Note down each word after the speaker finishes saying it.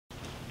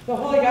The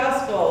Holy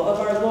Gospel of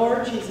our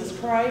Lord Jesus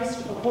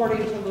Christ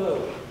according to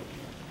Luke.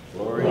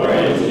 Glory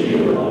to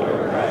you,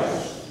 Lord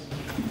Christ.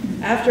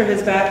 After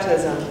his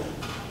baptism,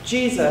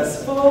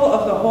 Jesus, full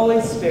of the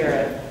Holy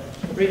Spirit,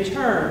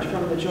 returned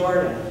from the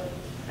Jordan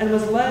and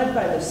was led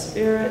by the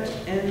Spirit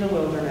in the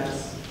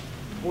wilderness,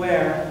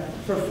 where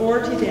for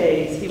 40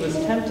 days he was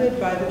tempted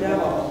by the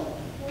devil.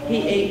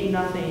 He ate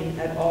nothing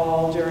at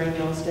all during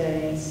those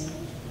days,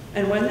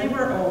 and when they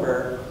were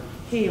over,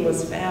 he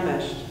was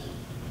famished.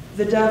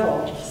 The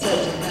devil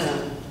said to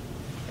him,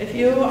 "If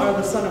you are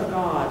the Son of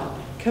God,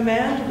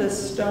 command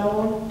this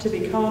stone to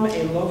become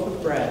a loaf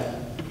of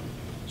bread."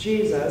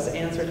 Jesus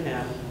answered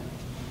him,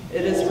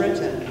 "It is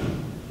written,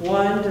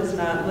 'One does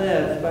not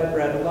live by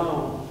bread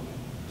alone.'"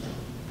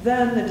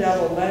 Then the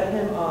devil led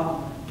him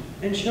up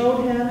and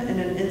showed him in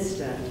an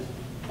instant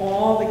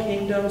all the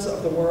kingdoms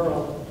of the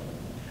world.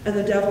 And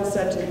the devil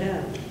said to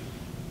him,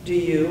 to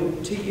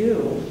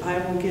you I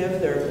will give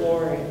their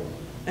glory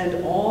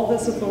and all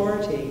this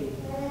authority,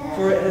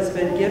 for it has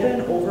been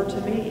given over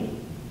to me,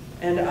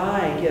 and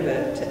I give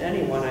it to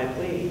anyone I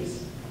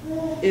please.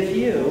 If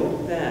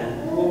you,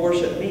 then, will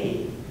worship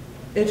me,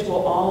 it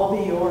will all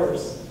be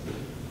yours."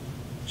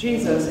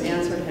 Jesus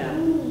answered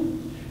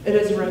him, "It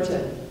is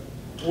written,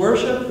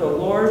 'Worship the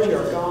Lord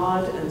your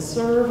God and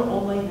serve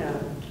only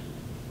him.'"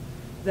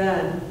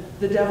 Then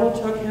the devil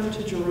took him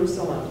to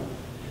Jerusalem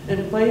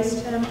and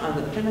placed him on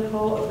the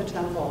pinnacle of the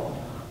temple,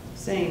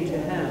 saying to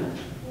him,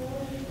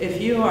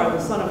 "If you are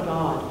the Son of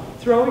God,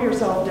 throw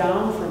yourself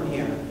down from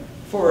here,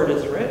 for it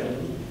is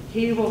written,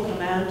 'He will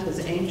command his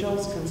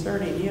angels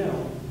concerning you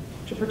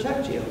to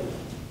protect you,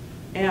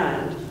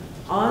 and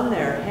on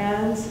their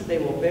hands they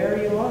will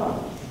bear you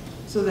up,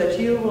 so that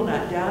you will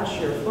not dash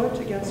your foot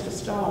against a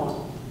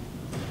stone.'"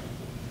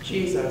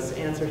 Jesus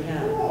answered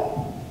him,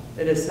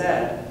 "It is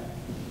said,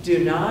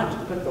 'Do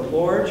not put the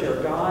Lord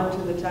your God to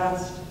the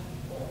test.'"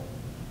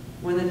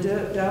 When the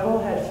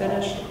devil had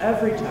finished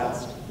every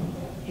test,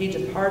 he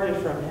departed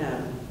from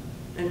him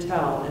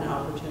until an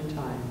opportune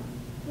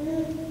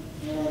time.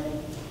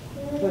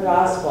 The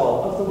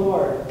Gospel of the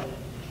Lord.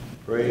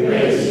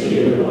 Praise to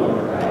you,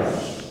 Lord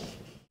Christ.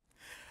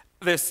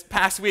 This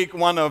past week,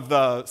 one of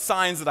the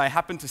signs that I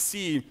happened to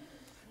see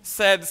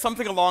said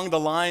something along the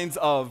lines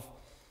of,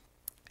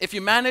 if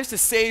you manage to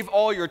save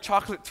all your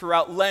chocolate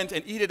throughout Lent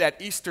and eat it at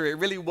Easter, it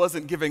really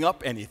wasn't giving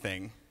up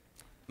anything.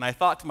 And I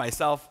thought to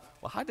myself,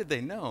 well, how did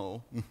they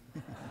know?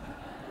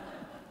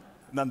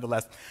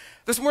 Nonetheless,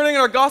 this morning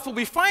in our gospel,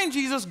 we find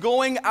Jesus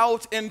going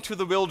out into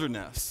the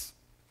wilderness.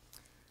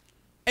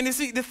 And you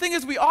see, the thing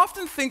is, we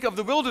often think of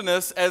the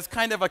wilderness as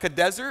kind of like a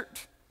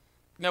desert,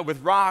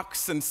 with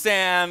rocks and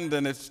sand,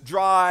 and it's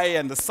dry,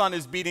 and the sun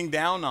is beating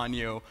down on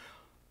you.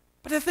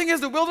 But the thing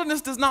is, the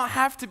wilderness does not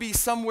have to be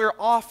somewhere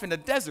off in a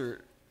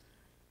desert.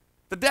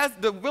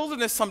 The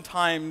wilderness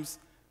sometimes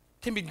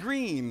can be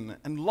green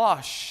and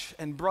lush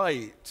and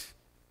bright.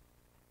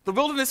 The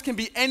wilderness can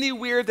be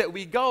anywhere that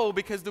we go,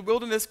 because the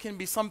wilderness can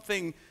be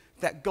something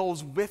that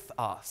goes with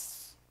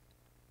us.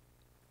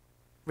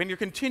 When you're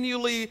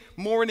continually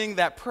mourning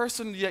that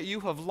person that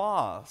you have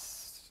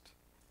lost,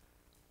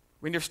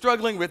 when you're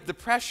struggling with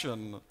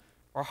depression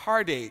or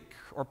heartache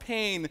or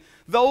pain,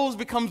 those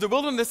become the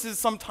wildernesses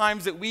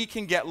sometimes that we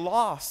can get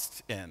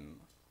lost in.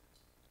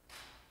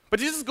 But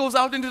Jesus goes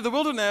out into the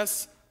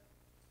wilderness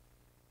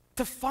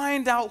to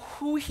find out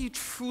who he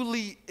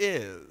truly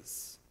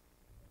is.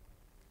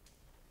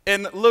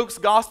 In Luke's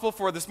gospel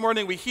for this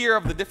morning, we hear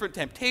of the different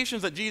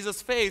temptations that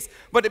Jesus faced,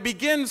 but it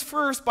begins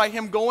first by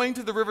him going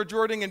to the River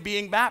Jordan and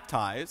being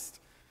baptized.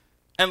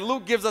 And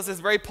Luke gives us this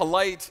very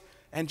polite,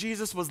 and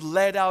Jesus was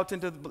led out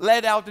into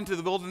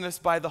the wilderness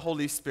by the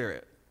Holy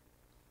Spirit.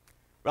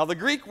 Well, the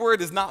Greek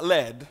word is not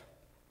led.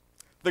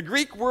 The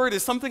Greek word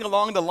is something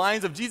along the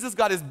lines of Jesus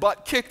got his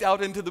butt kicked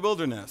out into the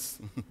wilderness.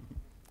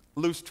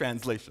 Loose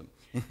translation.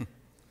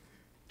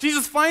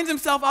 Jesus finds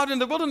himself out in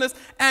the wilderness,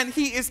 and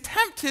he is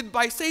tempted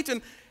by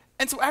Satan.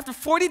 And so after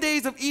 40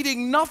 days of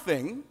eating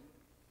nothing,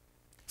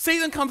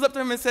 Satan comes up to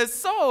him and says,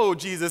 "So,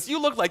 Jesus, you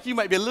look like you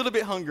might be a little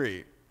bit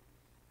hungry.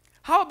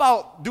 How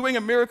about doing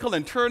a miracle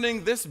and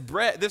turning this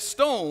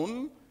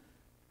stone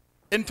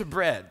into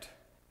bread?"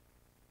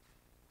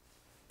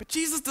 But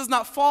Jesus does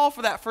not fall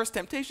for that first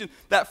temptation.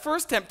 That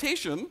first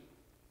temptation,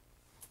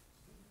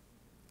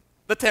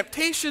 the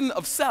temptation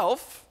of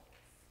self,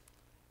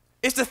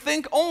 is to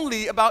think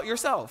only about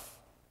yourself.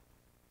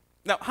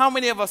 Now, how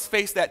many of us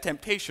face that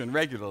temptation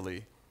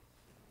regularly?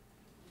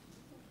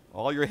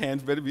 All your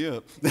hands better be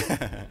up.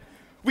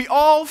 We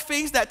all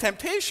face that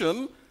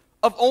temptation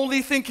of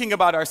only thinking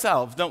about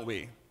ourselves, don't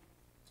we?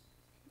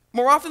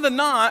 More often than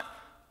not,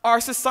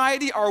 our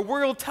society, our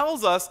world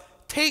tells us,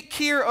 take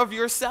care of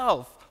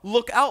yourself.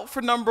 Look out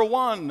for number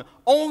one.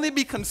 Only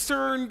be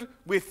concerned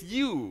with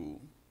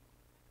you.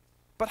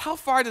 But how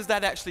far does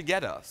that actually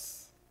get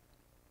us?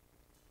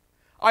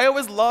 I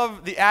always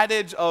love the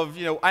adage of,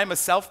 I'm a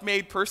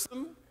self-made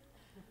person,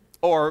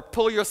 or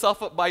pull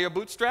yourself up by your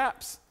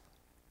bootstraps.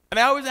 And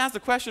I always ask the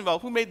question, well,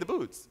 who made the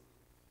boots?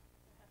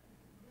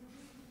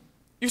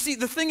 You see,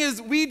 the thing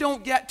is, we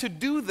don't get to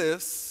do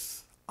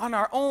this on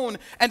our own.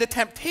 And the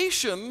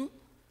temptation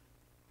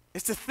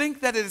is to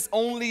think that it is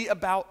only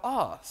about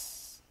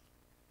us,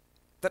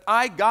 that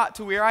I got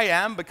to where I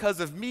am because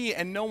of me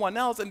and no one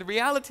else. And the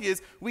reality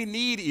is we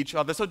need each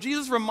other. So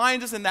Jesus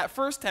reminds us in that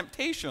first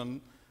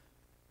temptation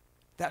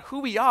that who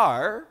we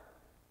are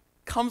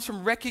comes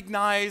from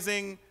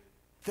recognizing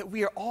that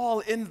we are all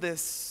in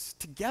this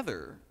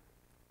together.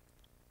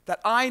 That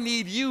I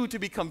need you to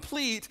be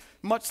complete,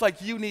 much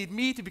like you need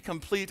me to be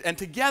complete, and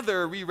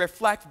together we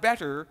reflect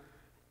better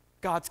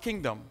God's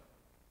kingdom.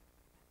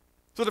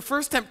 So the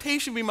first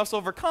temptation we must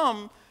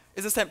overcome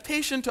is a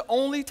temptation to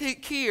only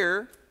take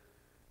care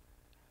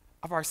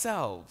of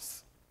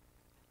ourselves.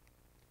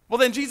 Well,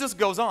 then Jesus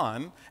goes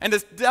on, and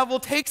the devil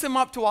takes him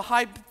up to a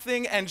high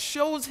thing and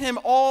shows him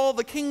all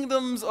the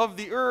kingdoms of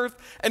the earth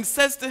and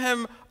says to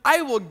him,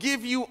 I will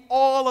give you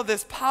all of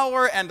this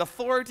power and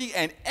authority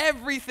and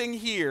everything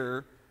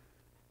here,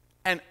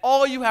 and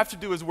all you have to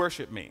do is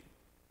worship me.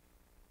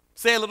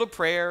 Say a little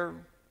prayer,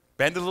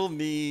 bend a little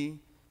knee,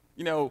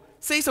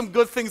 say some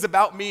good things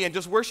about me and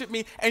just worship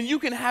me, and you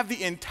can have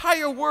the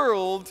entire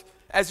world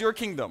as your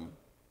kingdom.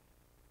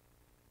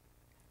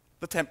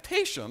 The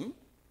temptation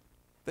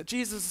that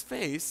Jesus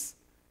faced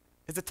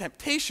is a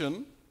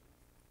temptation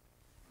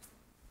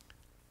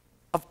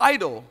of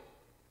idol.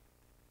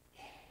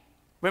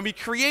 When we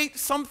create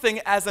something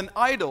as an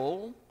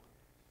idol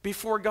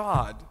before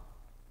God,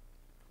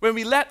 when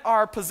we let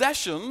our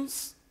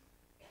possessions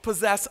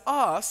possess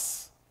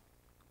us,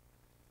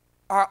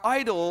 our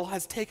idol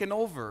has taken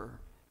over.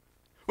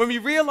 When we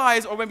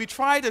realize or when we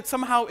try to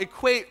somehow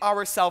equate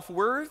our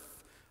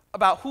self-worth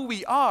about who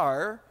we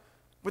are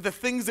with the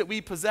things that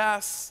we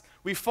possess,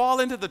 we fall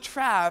into the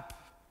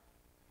trap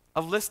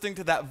of listening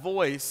to that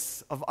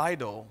voice of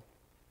idol.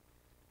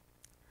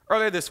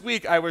 Earlier this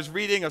week, I was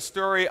reading a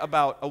story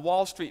about a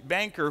Wall Street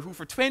banker who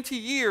for 20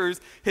 years,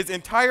 his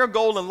entire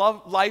goal in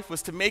life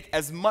was to make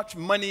as much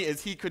money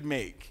as he could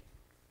make.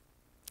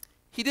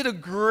 He did a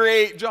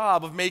great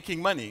job of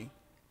making money,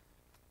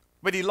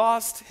 but he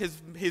lost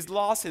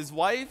his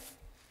wife,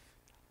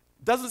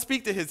 doesn't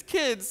speak to his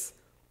kids,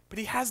 but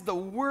he has the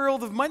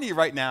world of money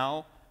right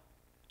now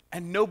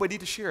and nobody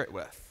to share it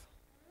with.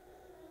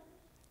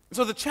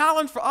 So the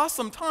challenge for us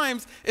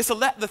sometimes is to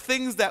let the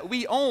things that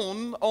we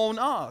own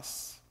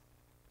us.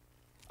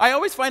 I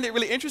always find it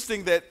really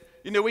interesting that,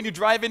 when you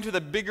drive into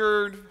the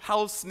bigger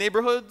house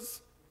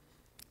neighborhoods,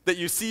 that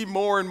you see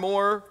more and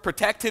more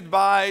protected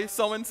by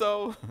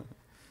so-and-so.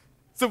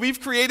 So we've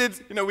created,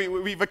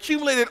 we've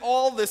accumulated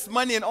all this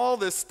money and all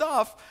this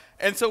stuff,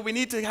 and so we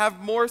need to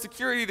have more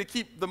security to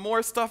keep the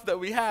more stuff that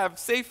we have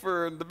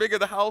safer, and the bigger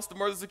the house, the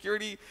more the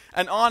security,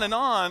 and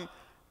on.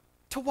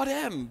 To what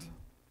end?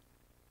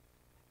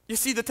 You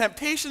see, the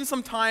temptation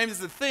sometimes is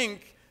to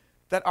think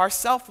that our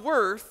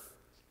self-worth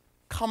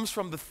comes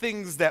from the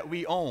things that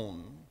we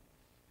own.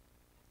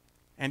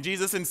 And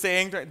Jesus,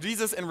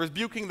 in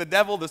rebuking the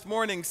devil this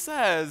morning,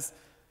 says,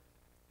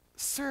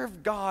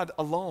 serve God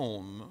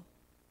alone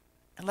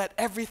and let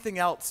everything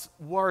else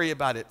worry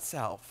about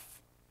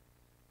itself.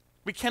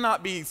 We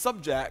cannot be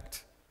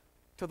subject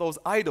to those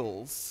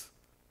idols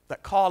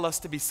that call us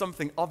to be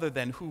something other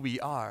than who we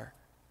are.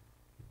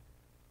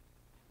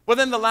 Well,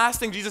 then the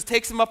last thing, Jesus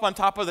takes him up on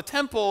top of the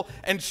temple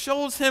and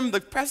shows him the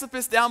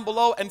precipice down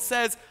below and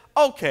says,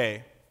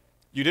 okay,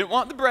 you didn't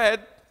want the bread,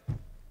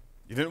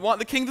 you didn't want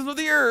the kingdoms of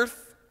the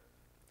earth,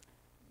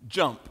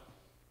 jump.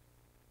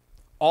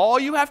 All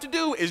you have to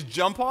do is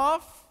jump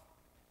off,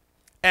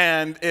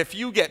 and if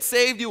you get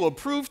saved, you will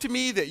prove to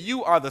me that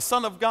you are the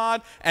Son of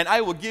God, and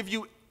I will give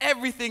you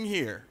everything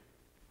here.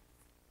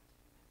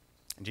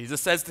 And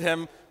Jesus says to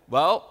him,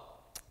 well,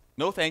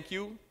 no thank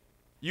you.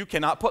 You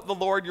cannot put the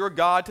Lord your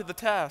God to the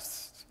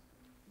test.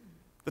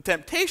 The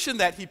temptation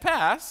that he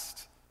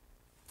passed,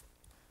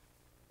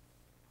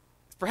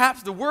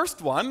 perhaps the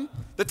worst one,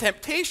 the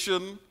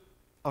temptation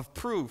of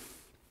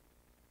proof.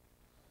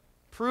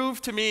 Prove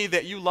to me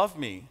that you love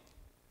me.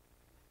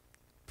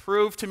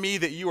 Prove to me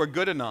that you are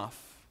good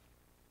enough.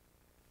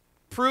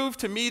 Prove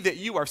to me that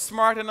you are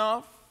smart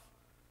enough.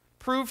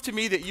 Prove to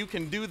me that you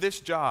can do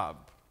this job.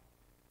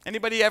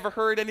 Anybody ever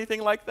heard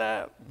anything like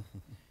that?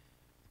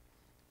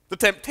 The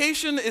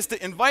temptation is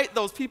to invite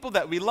those people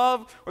that we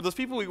love or those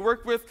people we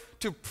work with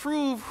to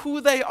prove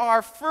who they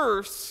are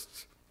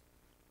first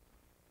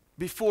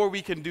before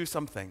we can do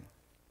something.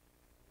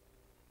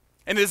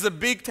 And it is a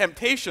big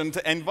temptation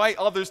to invite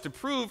others to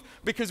prove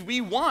because we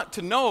want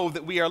to know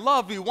that we are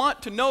loved. We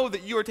want to know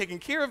that you are taking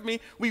care of me.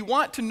 We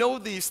want to know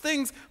these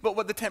things. But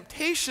what the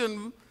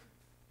temptation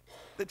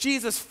that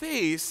Jesus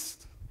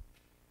faced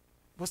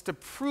was to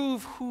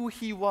prove who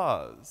he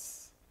was.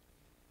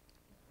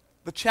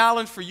 The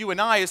challenge for you and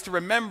I is to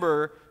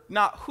remember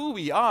not who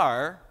we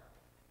are,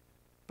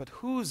 but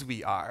whose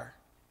we are.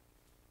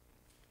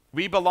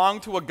 We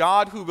belong to a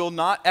God who will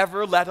not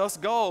ever let us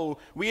go.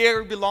 We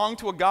belong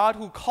to a God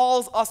who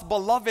calls us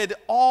beloved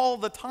all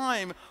the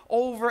time,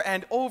 over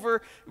and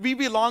over. We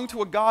belong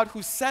to a God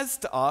who says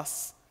to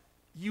us,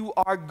 you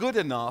are good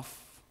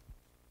enough,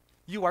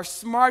 you are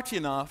smart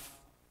enough,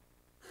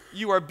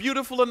 you are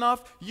beautiful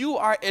enough, you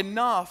are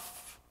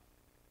enough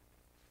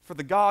for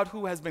the God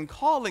who has been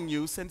calling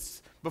you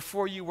since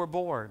before you were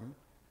born.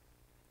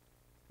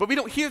 But we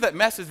don't hear that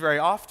message very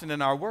often in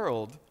our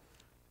world.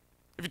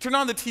 If you turn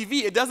on the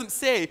TV, it doesn't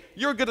say,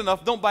 "You're good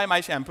enough, don't buy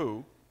my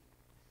shampoo."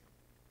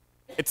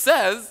 It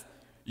says,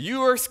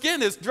 "Your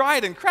skin is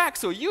dried and cracked,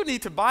 so you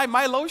need to buy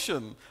my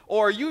lotion."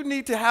 Or, "You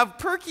need to have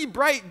perky,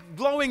 bright,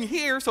 glowing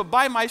hair, so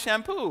buy my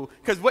shampoo,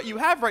 because what you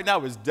have right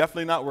now is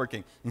definitely not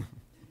working."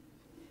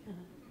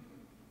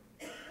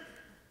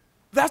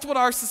 That's what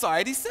our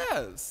society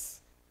says.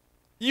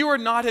 You are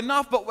not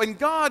enough, but when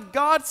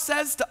God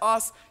says to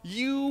us,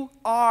 "You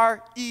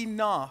are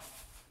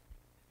enough."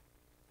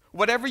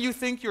 Whatever you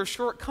think your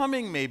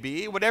shortcoming may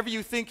be, whatever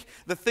you think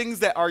the things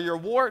that are your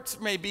warts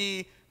may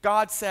be,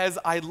 God says,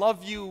 "I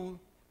love you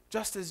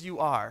just as you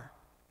are.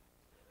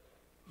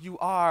 You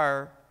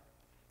are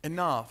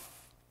enough."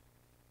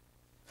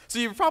 So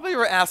you probably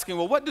were asking,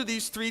 well, what do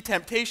these three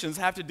temptations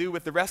have to do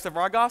with the rest of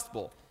our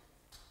gospel?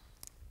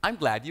 I'm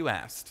glad you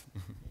asked.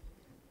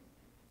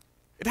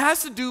 It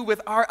has to do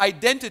with our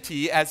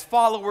identity as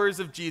followers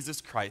of Jesus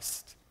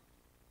Christ.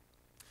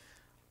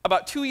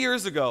 About 2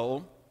 years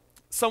ago,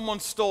 someone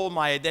stole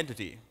my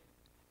identity.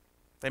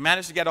 They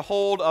managed to get a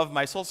hold of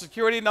my Social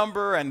Security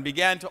number and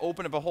began to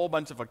open up a whole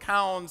bunch of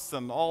accounts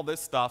and all this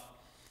stuff.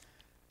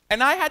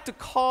 And I had to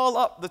call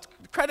up the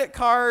credit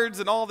cards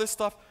and all this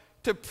stuff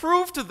to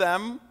prove to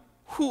them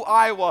who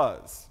I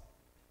was.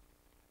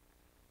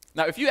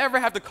 Now, if you ever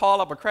have to call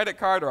up a credit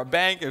card or a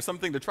bank or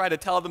something to try to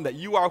tell them that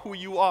you are who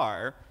you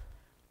are,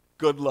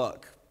 good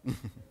luck.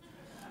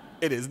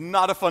 It is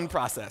not a fun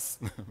process.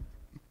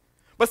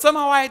 But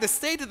somehow I had to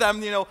say to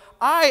them,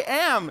 "I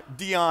am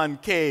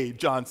Deon K.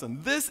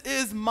 Johnson. This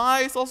is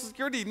my Social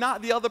Security,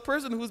 not the other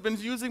person who's been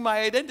using my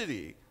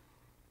identity."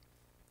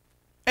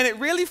 And it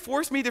really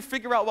forced me to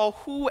figure out, well,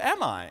 who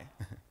am I?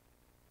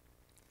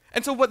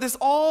 And so what this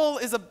all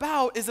is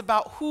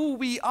about who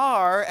we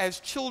are as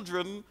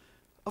children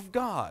of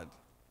God.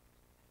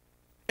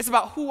 It's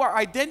about who our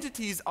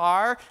identities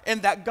are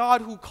and that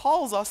God who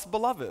calls us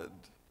beloved.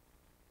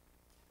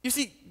 You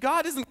see,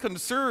 God isn't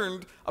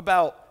concerned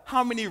about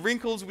how many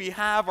wrinkles we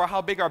have or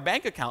how big our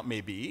bank account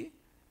may be.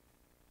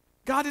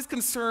 God is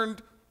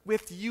concerned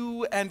with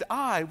you and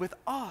I, with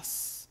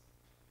us,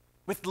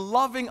 with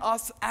loving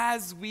us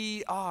as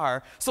we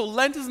are. So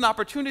Lent is an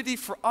opportunity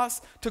for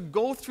us to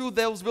go through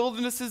those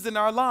wildernesses in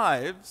our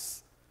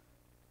lives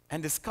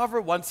and discover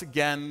once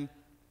again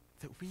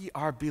that we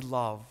are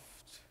beloved,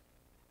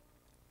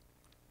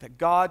 that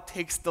God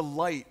takes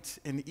delight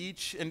in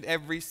each and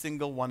every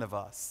single one of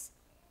us.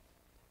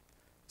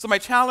 So my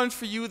challenge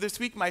for you this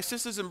week, my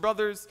sisters and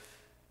brothers,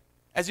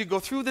 as you go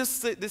through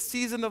this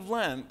season of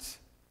Lent,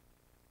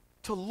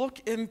 to look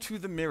into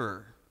the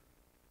mirror.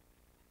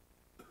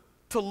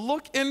 To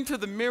look into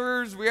the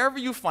mirrors wherever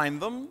you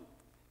find them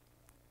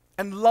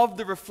and love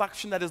the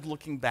reflection that is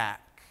looking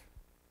back.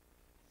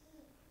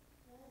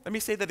 Let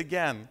me say that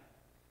again.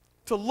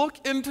 To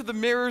look into the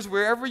mirrors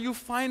wherever you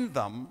find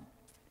them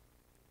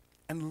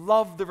and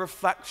love the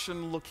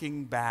reflection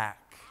looking back.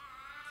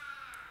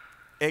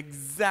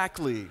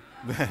 Exactly.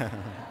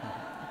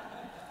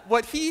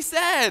 What he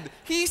said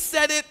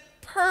it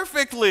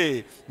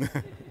perfectly.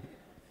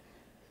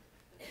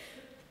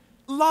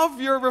 Love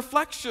your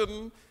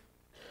reflection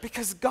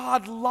because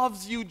God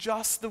loves you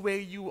just the way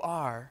you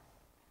are.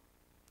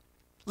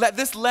 Let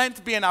this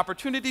Lent be an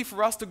opportunity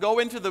for us to go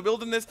into the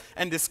wilderness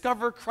and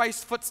discover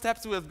Christ's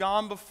footsteps who have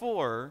gone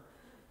before,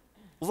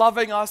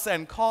 loving us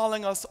and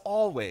calling us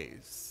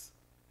always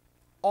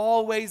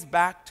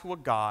back to a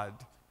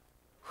God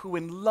who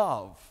in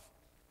love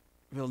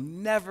will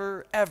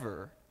never,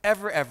 ever,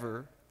 ever,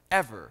 ever,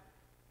 ever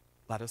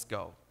let us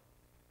go.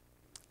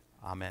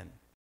 Amen.